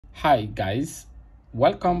Hi guys,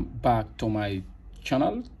 welcome back to my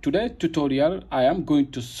channel. Today tutorial I am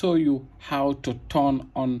going to show you how to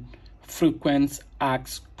turn on frequent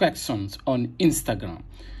ask questions on Instagram.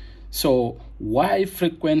 So why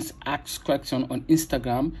frequent ask question on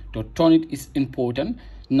Instagram? To turn it is important.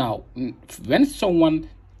 Now when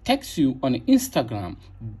someone texts you on Instagram,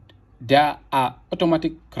 there are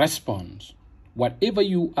automatic response. Whatever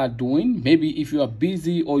you are doing, maybe if you are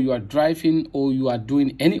busy or you are driving or you are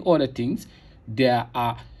doing any other things, there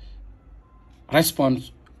are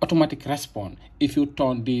automatic response if you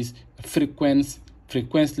turn these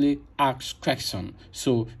frequently asked question.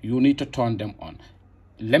 So you need to turn them on.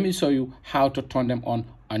 Let me show you how to turn them on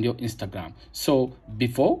your Instagram. So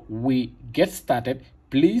before we get started,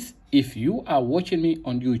 please, if you are watching me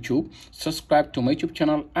on YouTube, subscribe to my YouTube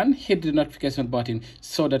channel and hit the notification button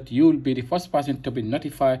so that you will be the first person to be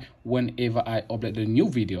notified whenever I upload a new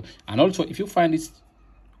video. And also, if you find this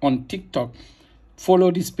on TikTok,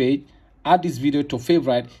 follow this page, add this video to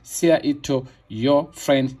favorite, share it to your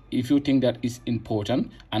friends if you think that is important,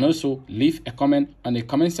 and also leave a comment on the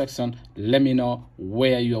comment section. Let me know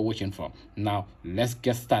where you are watching from. Now let's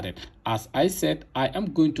get started. As I said, I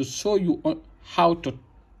am going to show you on how to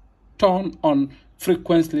turn on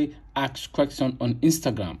frequently asked question on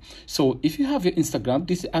Instagram. So if you have your Instagram,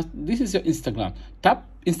 this is your Instagram. Tap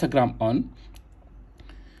Instagram on.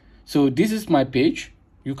 So this is my page.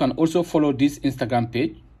 You can also follow this Instagram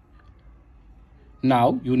page.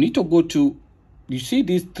 Now you need to go to, you see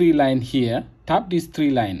this three line here, tap this three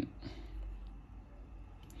line.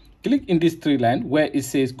 Click in this three line where it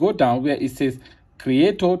says, go down where it says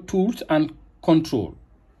creator tools and control.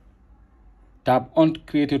 Tap on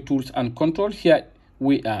creator tools and control. Here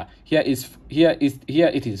we are. Here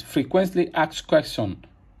it is frequently asked question.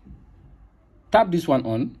 Tap this one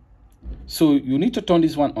on. So you need to turn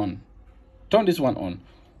this one on. Turn this one on.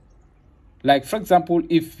 Like for example,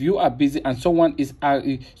 if you are busy and someone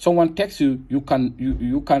texts you, you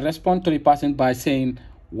can respond to the person by saying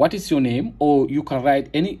what is your name, or you can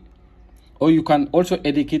write any, or you can also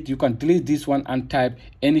edit it. You can delete this one and type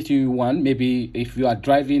anything you want. Maybe if you are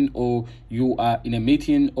driving or you are in a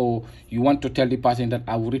meeting or you want to tell the person that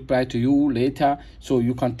I will reply to you later, so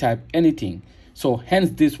you can type anything. So hence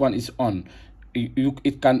this one is on. You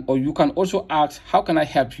can also ask, how can I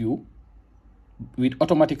help you? With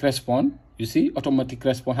automatic response. You see automatic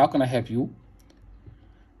response, how can I help you?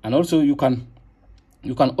 And also you can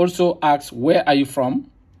also ask, where are you from?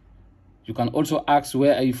 You can also ask,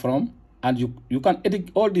 where are you from? And you can edit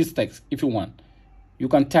all these text if you want. You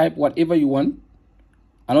can type whatever you want.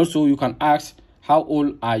 And also you can ask, how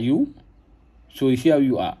old are you? So here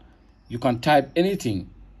you are. You can type anything.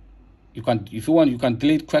 You can, if you want, you can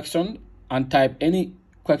delete question and type any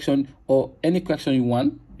question or any question you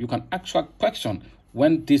want. You can ask a question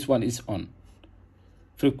when this one is on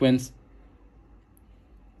frequency.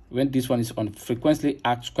 When this one is on frequently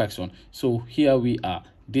asked question. So here we are.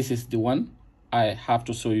 This is the one I have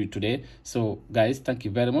to show you today. So guys, thank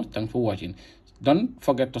you very much. Thanks for watching. Don't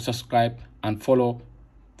forget to subscribe and follow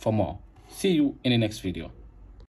for more. See you in the next video.